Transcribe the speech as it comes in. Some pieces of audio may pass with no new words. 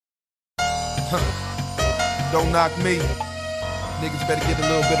Don't knock me. Niggas better get a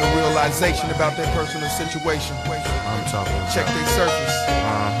little bit of realization about their personal situation. I'm talking about. Check their surface. Get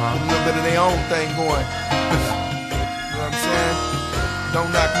a little bit of their own thing going. You know what I'm saying?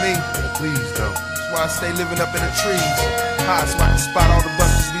 Don't knock me. Please don't. That's why I stay living up in the trees. High so I can spot all the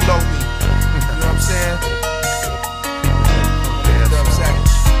busters below me. You know what I'm saying?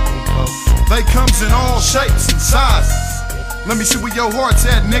 They comes in all shapes and sizes. Let me see where your heart's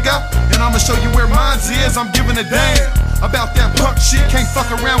at, nigga. And I'ma show you where mine's is. I'm giving a damn about that punk shit. Can't fuck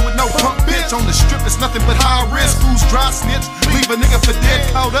around with no punk bitch. On the strip, it's nothing but high risk. Who's dry snitch? Leave a nigga for dead,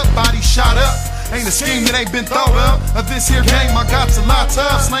 caught up, body shot up. Ain't a scheme that ain't been thought of this here game, I got a lot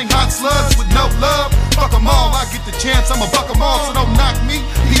of. Slang hot slugs with no love. Fuck them all, I get the chance, I'ma buck them all. So don't knock me,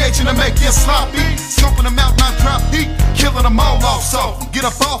 PH to make you sloppy. Scoping them out, not drop heat. Killing them all off, so get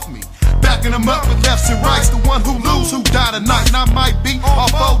up off me. Backing them up with lefts and rights. The one who lose, who die tonight. And I might be off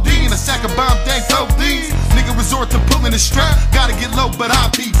OD in a sack of bomb dank ODs. Nigga resort to pulling the strap. Gotta get low, but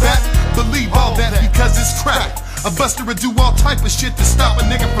I'll be back. Believe all that because it's crack. A buster would do all type of shit to stop a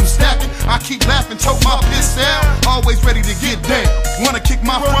nigga from stacking. I keep laughing, choke my piss out. Always ready to get down. Wanna kick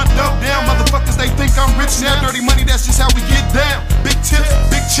my front door down. Motherfuckers, they think I'm rich now. Dirty money, that's just how we get down. Big tips,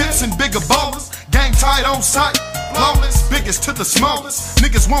 big chips, and bigger ballers. Gang tight on sight. Flawless, biggest to the smallest.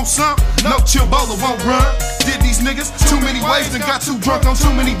 Niggas want some, no chill BOLA won't run. Did these niggas too many ways and got too drunk on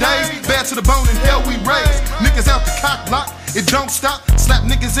too many days. Bad to the bone and hell we raise. Niggas out the cock block, it don't stop. Slap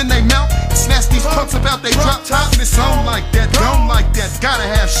niggas in they mouth, snatch these punks about they drop top. And it's on like that, don't like that. Gotta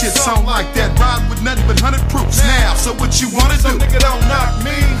have shit on like that. Ride with nothing but 100 proofs now. So what you wanna do? Nigga don't knock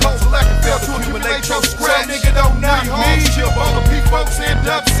me. Hoes like a fail to accumulate your scratch. So nigga don't knock me. Chill BOLA, P-folks and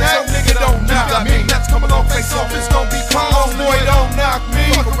DUBB. So nigga don't knock me. Let's come along, face off, it's gon' be cold. Oh boy, don't knock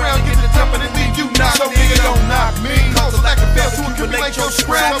me. Fuck around, get the jumping and leave you knock me. So nigga don't knock me. Cause a lack of fail to accumulate your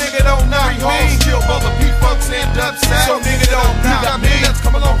scratch. So nigga don't knock me. Chill BOLA, P-folks and DUBB. So nigga don't knock me. Let's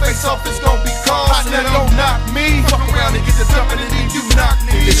come along, face off, it's gon' be cold. So nigga don't knock me. Fuck around and get the jumping and leave you knock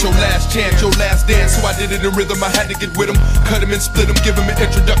me. It's your last chance, your last dance, so I did it in rhythm. I had to get with him, cut him and split him, give him an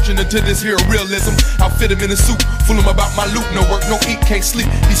introduction into this here realism. I'll fit him in a suit, fool him about my loot. No work, no eat, can't sleep.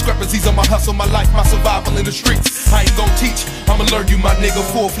 Discrepancies on my hustle, my life, my survival in the streets. I ain't gon' teach, I'ma learn you, my nigga,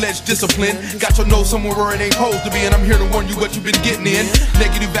 full-fledged discipline. Got your nose somewhere where it ain't supposed to be, and I'm here to warn you what you've been getting in.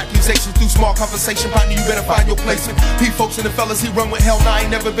 Negative accusations through small conversation, partner, you better find your placement. P-folks and the fellas he run with, hell nah, I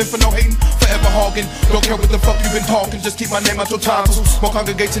ain't never been for no hating. Forever hogging, don't care what the fuck you been talking, just keep my name out your tonsils. More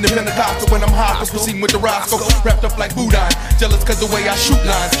congregation than Pentecostal when I'm high, proceeding with the Roscoe. Wrapped up like Boudin, jealous cause the way I shoot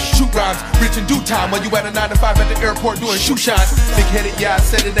lines, shoot rhymes, rich in due time. While you at a 9 to 5 at the airport doing shoe shines. Big headed, yeah, I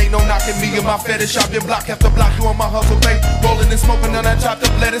said it, ain't no knocking me and my fetish. I've been block after block doing my hustle, babe. Rolling and smoking on that chopped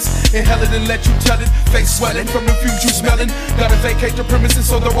up lettuce. Inhale it and let you tell it. Face swelling from the fumes you smelling. Gotta vacate the premises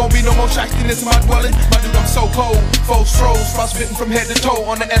so there won't be no more shystiness in my dwelling. My dude, I'm so cold, foes froze, frostbitten from head to toe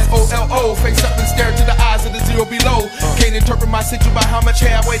on the SOLO. Face up and stare to the eyes of the zero below. Can't interpret my situation by how much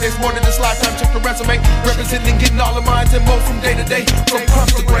hair I weigh. There's more than this lifetime. Check the resume, representing, getting all the minds and more from day to day. From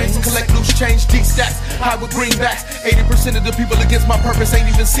crumbs to grains, collect loose change, deep stacks, high with greenbacks. 80% of the people against my purpose ain't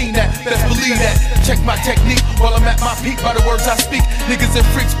even seen that. Best believe that. Check my technique while I'm at my peak by the words I speak. Niggas and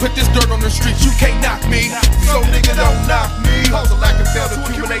freaks put this dirt on the streets. You can't knock me. So nigga don't knock me. Cause a lack of fail to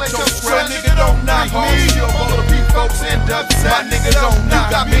accumulate your scratch. So nigga don't knock me. Chill BOLA, P-folks and DUBB. My nigga don't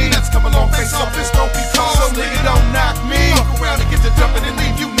knock me. Let's come along, face off, it's gon' be cold. So nigga don't knock me. Fuck around and get the jumping and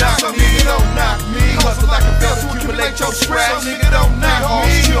leave you knock me. So nigga don't knock me. Cause a lack of fail to accumulate your scratch. So nigga don't knock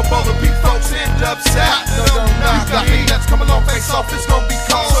me. Chill BOLA, P-folks and DUBB. So don't knock me. Let's come along, face off, it's gon' be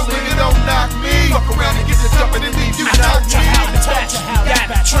cold. So nigga don't knock me. Fuck around and get the jumping and leave you knock me.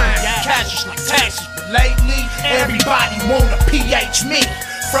 Gotta try and catch us like taxes, but lately everybody wanna PH me.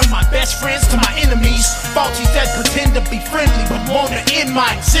 From my best friends to my enemies, faulties that pretend to be friendly but wanna end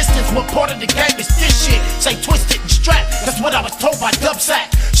my existence. What part of the game is this shit? Say twisted and strapped, that's what I was told by DUBB.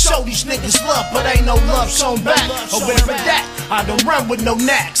 Show these niggas love, but ain't no love shown back. Or whatever that, I don't run with no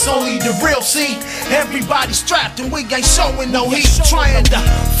knacks, only the real see. Everybody strapped and we ain't showing no heat. Trying to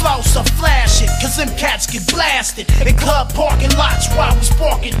floss or flash it, cause them cats get blasted in club parking lots while we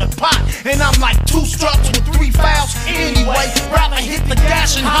sparking the pot. And I'm like 2 struts with 3 fouls anyway. Rather hit the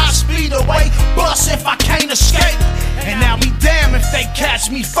gas and high speed away, bust if I can't escape. And I'll be damned if they catch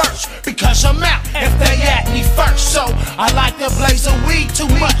me first, because I'm out if they at me first. So I like to blaze a weed too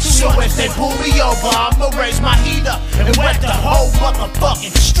much, so if they pull me over, I'ma raise my heat up and wet the whole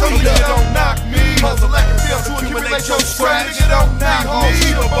motherfucking street up. Nigga don't knock me. Cause a lack of fail to accumulate your scratch. Nigga don't knock me.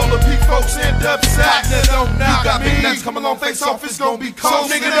 Chill BOLA, P-folks and DUBB. Nigga don't knock me. Let's come along, face off, it's gon' be cold.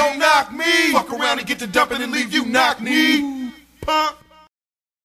 So nigga don't knock me. Fuck around and get to dumping and leave you knock me. Punk.